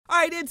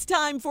right, it's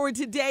time for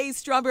today's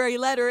Strawberry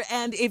Letter.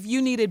 And if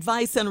you need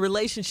advice on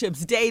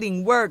relationships,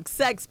 dating, work,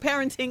 sex,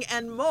 parenting,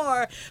 and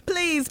more,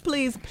 please,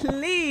 please,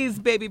 please,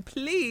 baby,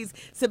 please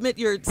submit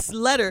your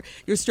letter,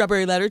 your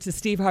Strawberry Letter to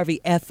Steve Harvey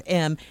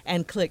FM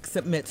and click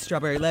Submit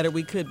Strawberry Letter.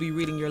 We could be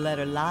reading your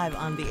letter live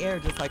on the air,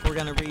 just like we're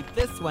going to read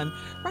this one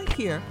right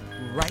here,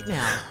 right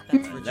now.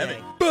 That's for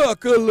Jay.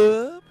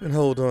 Buckle up and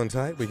hold on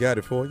tight. We got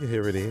it for you.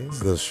 Here it is.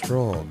 The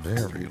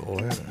Strawberry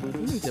Letter.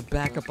 You need to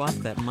back up off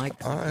that mic.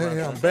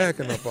 I'm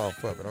backing up off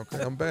of it,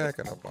 okay? I'm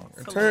backing up off it.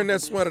 And turn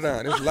that sweater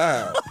down. It's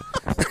loud.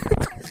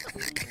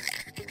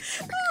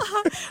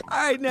 All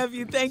right,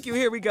 nephew, thank you.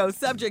 Here we go.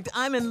 Subject,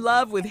 I'm in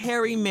love with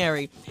Harry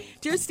Mary.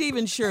 Dear Steve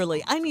and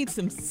Shirley, I need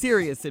some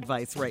serious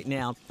advice right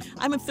now.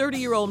 I'm a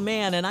 30-year-old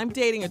man, and I'm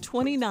dating a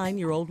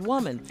 29-year-old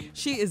woman.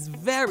 She is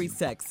very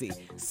sexy,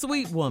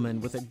 sweet woman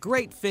with a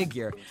great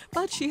figure,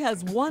 but she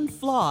has one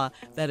flaw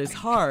that is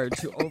hard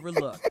to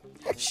overlook.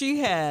 She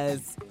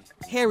has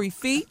hairy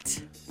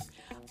feet,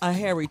 a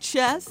hairy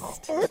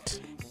chest,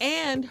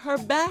 and her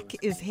back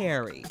is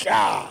hairy.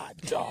 God,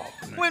 dog.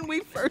 When we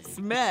first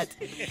met,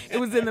 it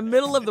was in the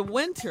middle of the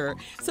winter,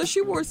 so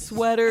she wore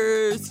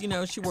sweaters,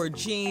 she wore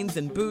jeans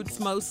and boots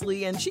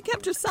mostly, and she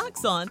kept her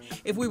socks on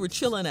if we were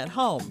chilling at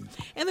home.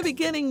 In the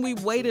beginning, we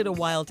waited a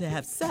while to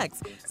have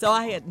sex, so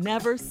I had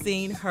never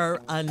seen her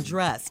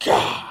undressed.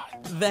 God.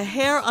 The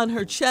hair on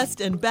her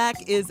chest and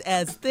back is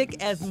as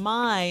thick as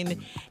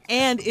mine,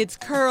 and it's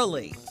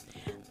curly.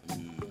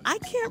 I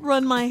can't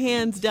run my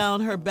hands down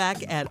her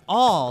back at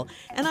all,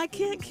 and I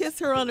can't kiss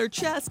her on her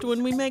chest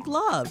when we make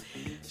love.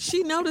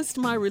 She noticed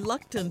my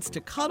reluctance to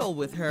cuddle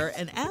with her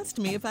and asked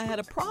me if I had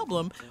a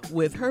problem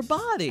with her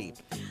body.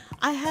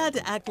 I had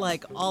to act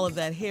like all of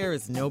that hair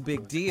is no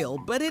big deal,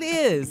 but it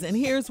is, and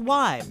here's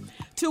why.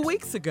 2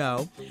 weeks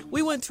ago,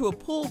 we went to a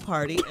pool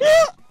party.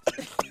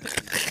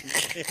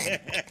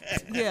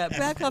 Yeah,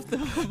 back off the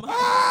mic.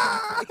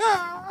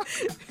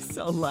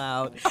 So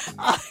loud.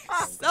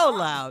 So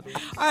loud.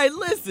 All right,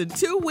 listen.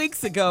 2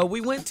 weeks ago, we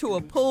went to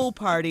a pool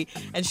party,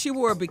 and she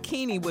wore a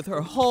bikini with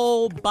her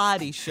whole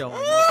body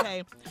showing,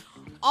 okay?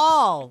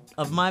 All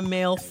of my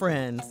male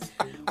friends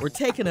were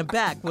taken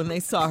aback when they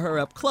saw her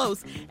up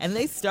close, and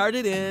they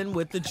started in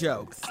with the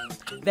jokes.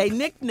 They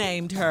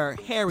nicknamed her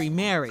Harry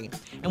Mary,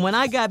 and when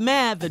I got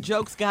mad, the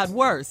jokes got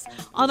worse.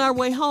 On our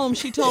way home,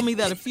 she told me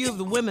that a few of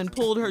the women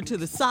pulled her to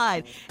the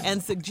side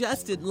and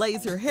suggested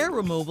laser hair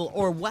removal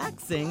or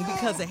waxing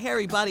because a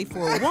hairy body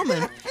for a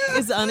woman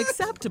is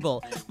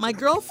unacceptable. My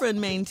girlfriend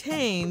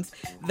maintains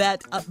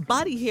that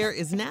body hair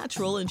is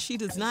natural and she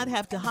does not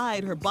have to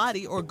hide her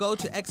body or go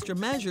to extra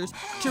measures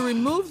to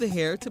remove the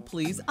hair to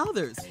please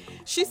others.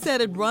 She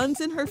said it runs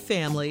in her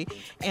family,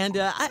 and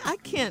I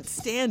can't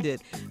stand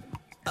it.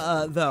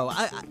 Though,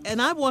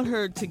 I want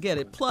her to get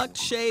it plucked,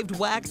 shaved,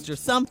 waxed, or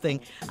something.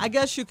 I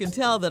guess you can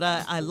tell that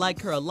I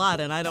like her a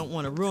lot, and I don't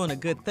want to ruin a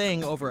good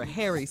thing over a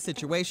hairy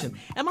situation.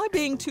 Am I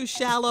being too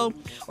shallow,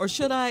 or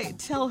should I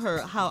tell her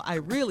how I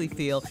really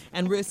feel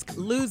and risk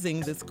losing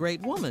this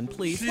great woman?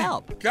 Please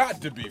help.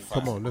 Got to be fine.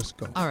 Come on, let's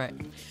go. All right.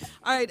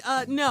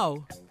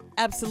 No.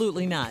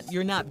 Absolutely not.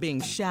 You're not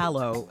being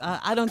shallow.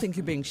 I don't think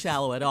you're being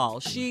shallow at all.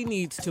 She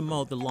needs to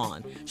mow the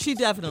lawn. She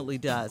definitely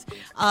does.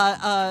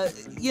 Why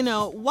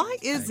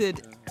is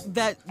it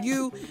that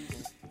you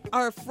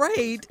are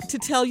afraid to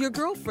tell your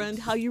girlfriend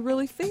how you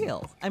really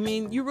feel? I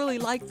mean, you really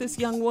like this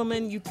young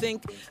woman. You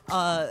think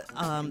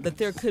that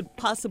there could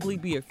possibly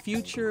be a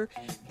future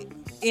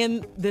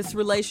in this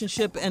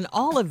relationship and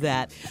all of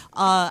that.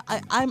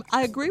 I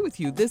agree with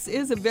you. This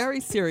is a very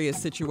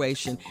serious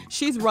situation.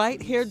 She's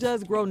right. Hair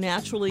does grow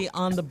naturally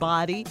on the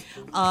body.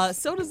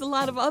 So does a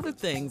lot of other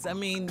things. I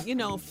mean,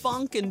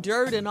 funk and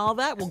dirt and all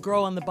that will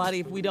grow on the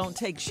body if we don't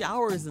take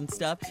showers and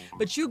stuff.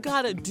 But you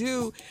got to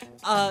do,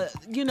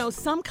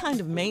 some kind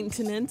of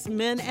maintenance.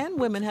 Men and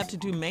women have to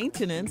do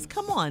maintenance.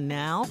 Come on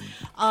now.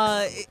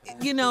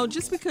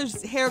 Just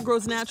because hair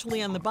grows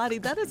naturally on the body,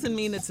 that doesn't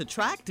mean it's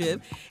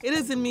attractive. It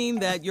doesn't mean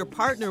that your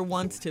partner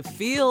wants to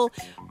feel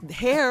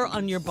hair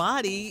on your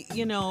body,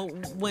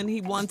 when he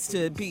wants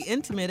to be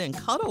intimate and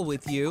cuddle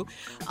with you.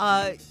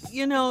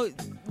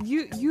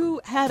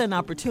 You had an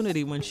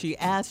opportunity when she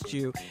asked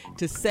you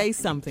to say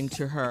something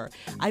to her.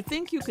 I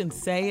think you can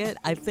say it.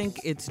 I think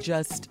it's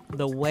just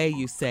the way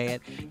you say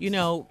it.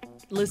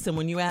 Listen,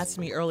 when you asked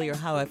me earlier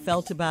how I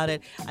felt about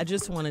it, I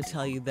just want to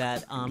tell you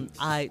that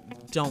I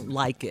don't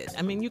like it.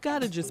 I mean, you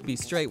got to just be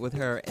straight with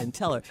her and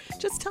tell her.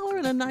 Just tell her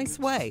in a nice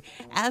way.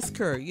 Ask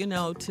her,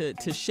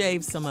 to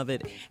shave some of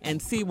it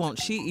and see won't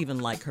she even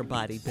like her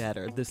body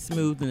better, the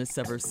smoothness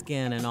of her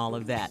skin and all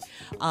of that.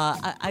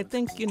 I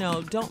think,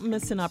 don't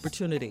miss an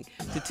opportunity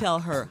to tell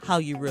her how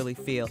you really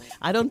feel.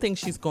 I don't think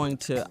she's going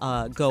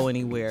to go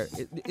anywhere.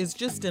 It's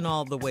just in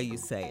all the way you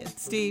say it.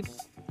 Steve?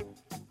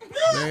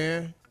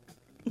 Man.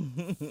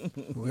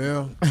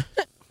 Well,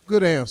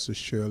 good answer,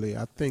 Shirley.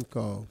 I think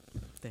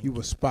you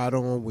were spot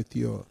on with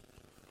your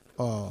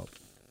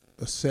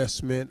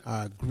assessment.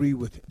 I agree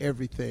with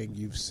everything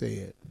you've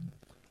said.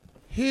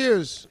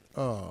 Here's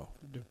the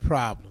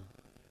problem.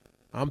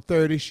 I'm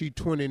 30, she's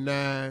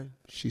 29.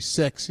 She's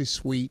sexy,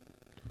 sweet.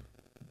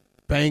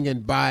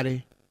 banging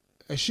body.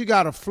 And she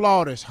got a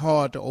flaw that's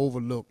hard to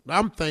overlook.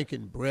 I'm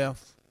thinking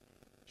breath.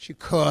 She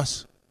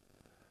cuss.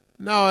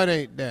 No, it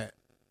ain't that.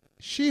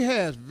 She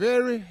has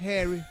very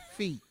hairy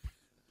feet.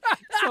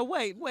 So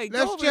wait, Let's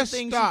go over the just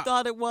things stop. you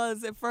thought it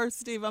was at first,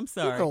 Steve. I'm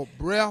sorry. You know,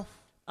 breath.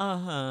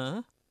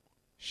 Uh-huh.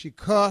 She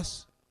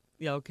cuss.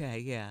 Yeah, okay,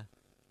 yeah.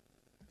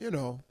 You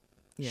know.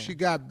 Yeah. She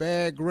got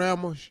bad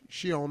grammar.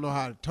 She don't know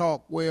how to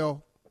talk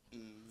well.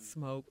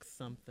 Smoke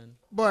something.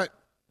 But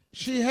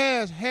she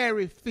has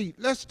hairy feet.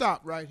 Let's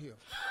stop right here.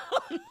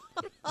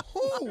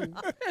 Who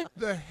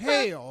the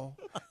hell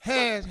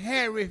has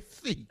hairy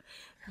feet?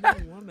 No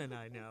woman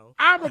I know.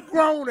 I'm a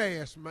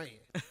grown-ass man.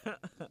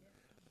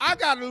 I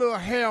got a little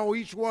hair on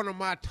each one of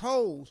my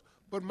toes,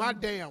 but my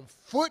damn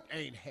foot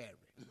ain't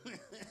hairy.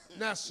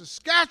 Now,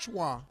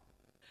 Saskatchewan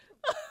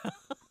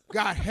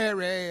got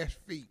hairy-ass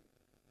feet.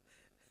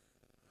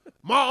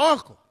 My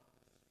uncle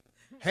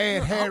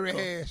had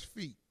hairy-ass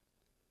feet.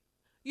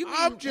 You mean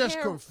I'm just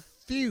hair,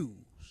 confused.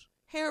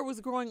 hair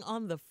was growing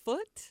on the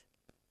foot?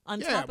 On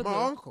Yeah, top of my the,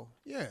 uncle.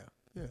 Yeah.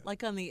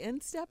 like on the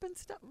instep and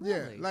stuff? Yeah,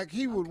 Really? like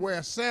he would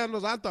wear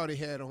sandals. I thought he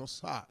had on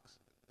socks.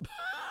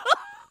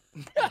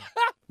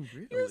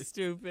 You're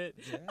stupid.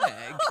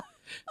 Dag.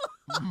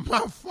 My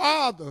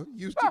father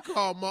used to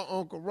call my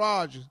Uncle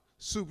Roger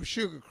Super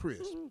Sugar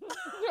Crisp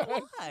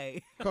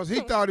Why? because he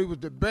thought he was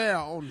the bear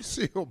on the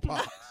cereal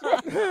box.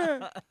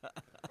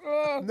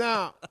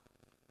 Now,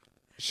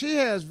 she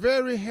has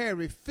very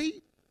hairy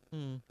feet,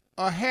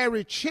 a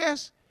hairy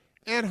chest,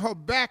 and her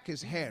back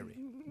is hairy.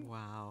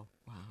 Wow.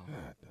 Wow.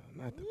 God,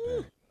 no, not the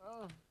back.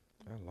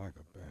 I like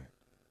a back.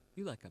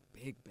 You like a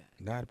big bag.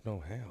 Not no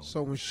hair.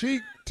 So when she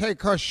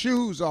take her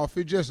shoes off,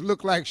 it just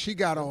looked like she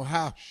got on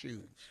house shoes.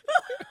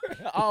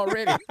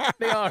 Already.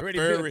 They already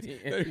built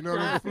in. You know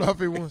those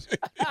fluffy ones?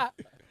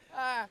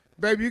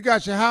 Baby, you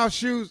got your house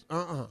shoes?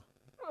 Oh,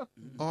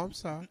 I'm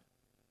sorry.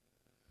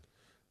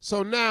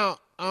 So now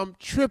I'm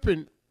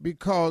tripping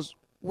because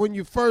when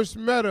you first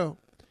met her,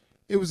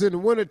 it was in the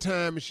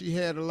wintertime and she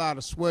had a lot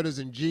of sweaters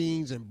and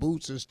jeans and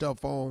boots and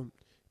stuff on.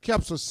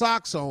 Kept her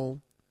socks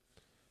on,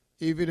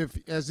 even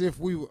if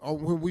we were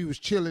when we was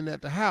chilling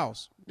at the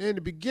house. In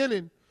the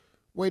beginning,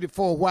 waited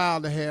for a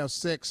while to have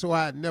sex, so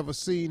I had never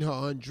seen her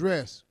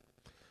undress.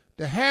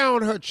 The hair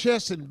on her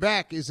chest and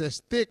back is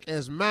as thick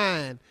as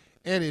mine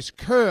and it's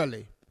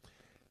curly.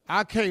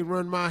 I can't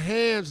run my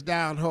hands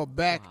down her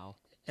back, Wow.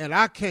 and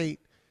I can't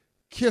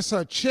kiss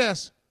her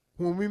chest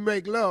when we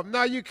make love.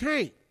 No, you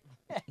can't.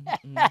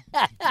 No.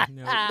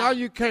 No,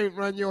 you can't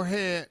run your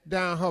hand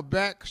down her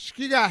back.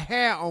 She got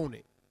hair on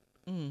it.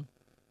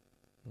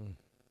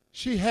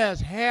 She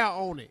has hair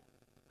on it.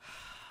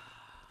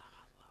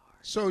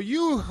 So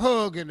you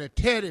hugging a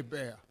teddy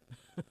bear.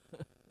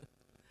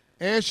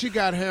 And she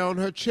got hair on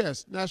her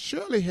chest. Now,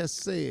 Shirley has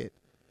said,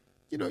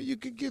 you know, you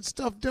can get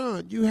stuff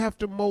done. You have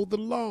to mow the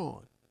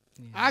lawn.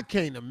 I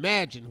can't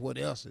imagine what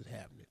else is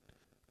happening.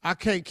 I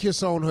can't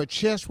kiss on her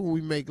chest when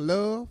we make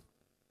love.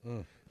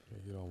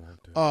 You don't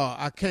want to.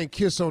 I can't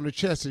kiss on the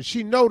chest. And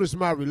she noticed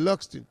my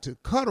reluctance to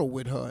cuddle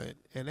with her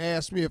and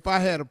asked me if I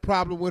had a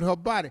problem with her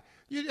body.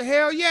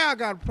 Hell yeah, I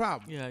got a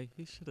problem. Yeah,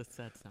 he should have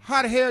said something.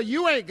 How the hell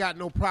you ain't got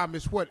no problem?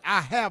 It's what I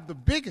have the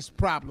biggest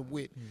problem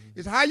with.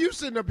 Is how you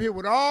sitting up here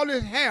with all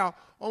this hair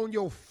on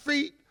your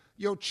feet,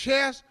 your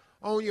chest,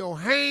 on your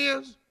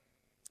hands.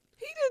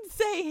 He didn't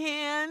say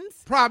hands.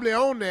 Probably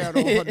on there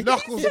though. Her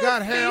knuckles said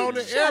got hair on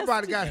feet, it. chest.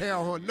 Everybody got hair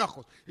on her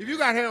knuckles. If you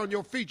got hair on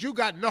your feet, you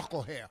got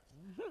knuckle hair.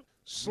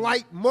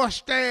 Slight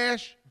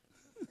mustache.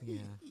 Yeah.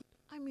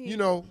 I mean, You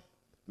know,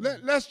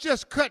 let's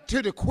just cut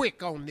to the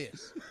quick on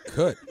this.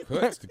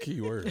 Cut's the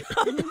key word.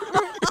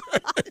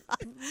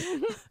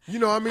 You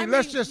know, I mean,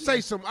 let's just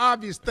say some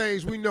obvious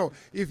things we know.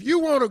 If you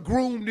want to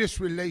groom this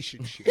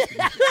relationship,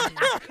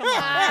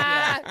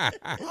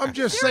 I'm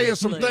just saying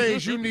some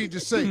things you need to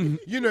say.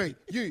 You know,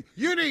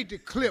 you need to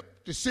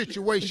clip the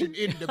situation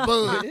in the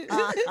bud.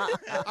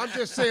 I'm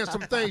just saying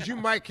some things you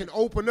might can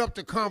open up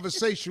the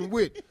conversation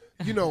with.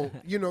 You know,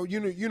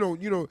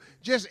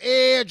 just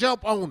edge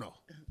up on her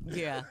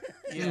yeah,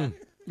 yeah.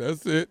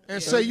 That's it.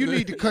 and say you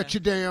need to cut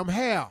your damn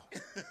hair.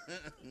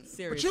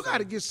 Seriously. But you got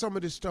to get some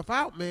of this stuff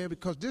out, man,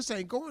 because this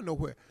ain't going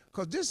nowhere.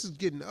 Because this is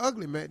getting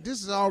ugly, man.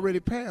 This is already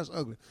past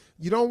ugly.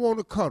 You don't want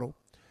to cuddle.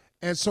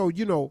 And so,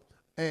 you know,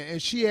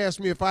 and she asked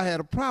me if I had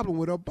a problem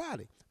with her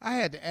body. I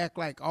had to act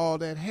like all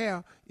that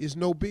hair is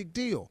no big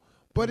deal.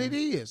 But it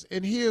is,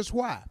 and here's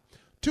why.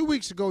 2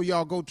 weeks ago,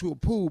 y'all go to a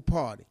pool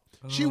party.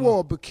 She wore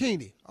a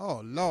bikini.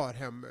 Oh, Lord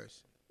have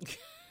mercy.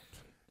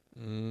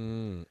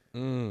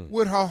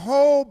 With her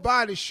whole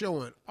body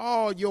showing,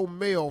 all your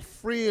male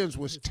friends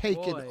was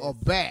taken boys.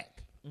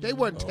 aback. They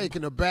wasn't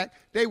taken aback.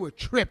 They were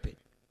tripping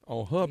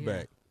On her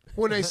back.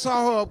 when they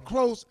saw her up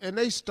close, and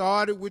they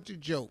started with the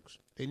jokes.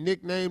 They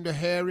nicknamed her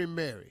Harry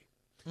Mary.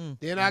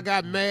 Then I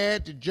got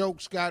mad. The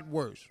jokes got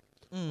worse.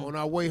 On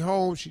our way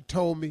home, she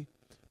told me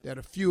that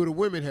a few of the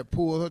women had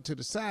pulled her to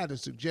the side and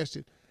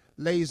suggested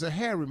laser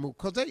hair removal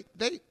because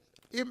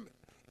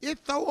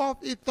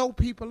it throw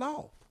people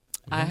off.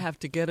 I have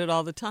to get it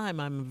all the time.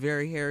 I'm a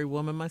very hairy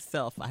woman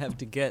myself. I have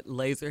to get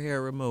laser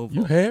hair removal.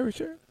 You hairy,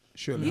 sure?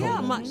 Shirley, Yeah,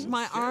 hold on.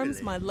 my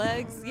arms, my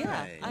legs.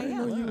 Yeah, I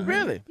am.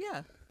 Really?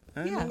 Yeah.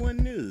 No one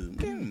knew.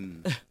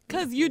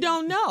 Because you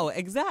don't know.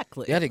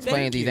 Exactly. You had to explain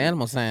Thank these you.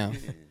 animal sounds.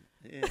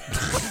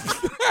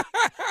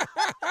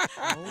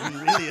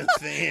 I'm really a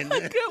fan.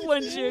 Good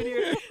one,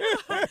 Junior.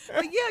 But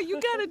yeah, you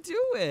got to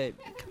do it.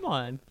 Come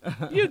on.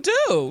 You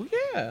do,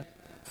 yeah.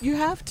 You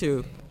have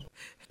to.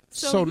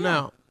 So yeah.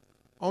 now,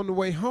 on the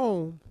way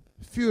home,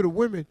 a few of the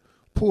women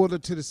pulled her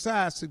to the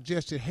side,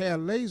 suggested hair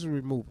laser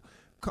removal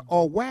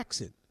or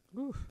waxing.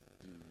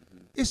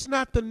 It's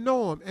not the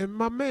norm. And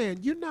my man,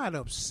 you're not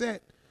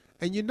upset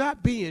and you're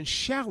not being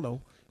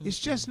shallow. It's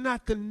just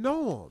not the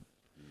norm.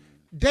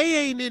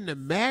 They ain't in the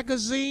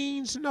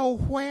magazines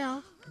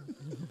nowhere.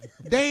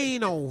 They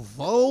ain't on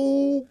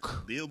Vogue.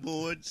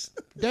 Billboards.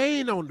 They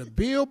ain't on the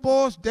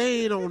billboards.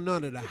 They ain't on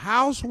none of the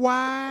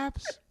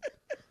housewives.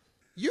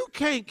 You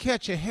can't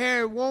catch a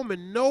hairy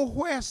woman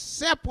nowhere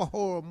except a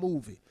horror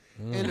movie.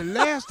 And the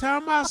last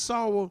time I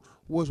saw her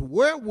was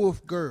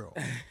Werewolf Girl.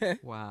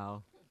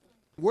 Wow.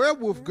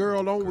 Werewolf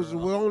Girl was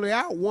only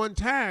out one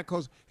time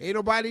because ain't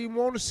nobody even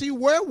want to see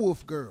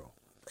Werewolf Girl.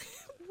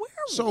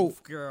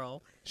 Werewolf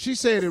girl. She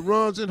said it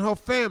runs in her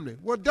family.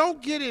 Well,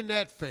 don't get in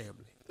that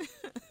family.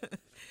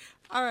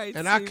 All right.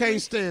 And I Stevie.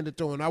 can't stand it,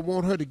 though, and I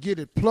want her to get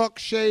it pluck,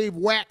 shave,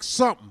 wax,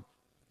 something.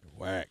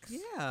 Wax.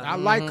 Yeah. I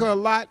like her a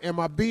lot. Am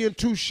I being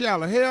too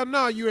shallow? Hell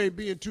no, you ain't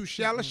being too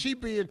shallow. She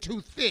being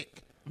too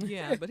thick.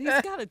 Yeah, but he's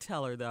got to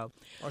tell her, though.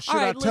 Or should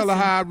All I right, tell her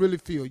listen. how I really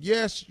feel?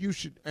 Yes, you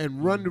should,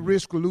 and run the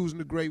risk of losing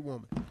a great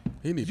woman.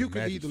 He needs You a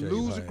could magic either shave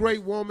lose a her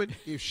great woman.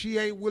 If she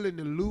ain't willing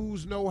to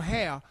lose no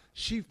hair,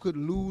 she could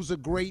lose a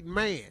great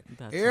man.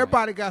 That's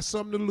Everybody got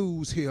something to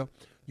lose here.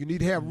 You need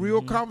to have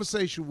real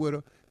conversation with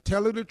her.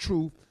 Tell her the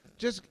truth.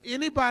 Just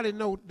anybody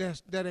know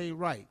that ain't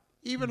right.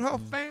 Even her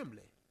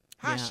family.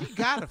 How Yeah. she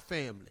got a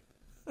family?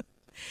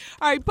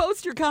 All right,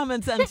 post your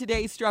comments on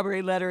today's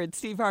Strawberry Letter at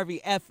Steve Harvey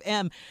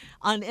FM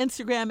on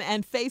Instagram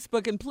and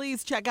Facebook. And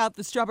please check out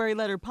the Strawberry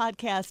Letter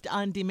podcast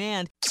on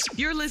demand.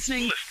 You're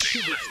listening to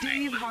the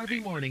Steve Harvey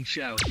Morning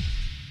Show.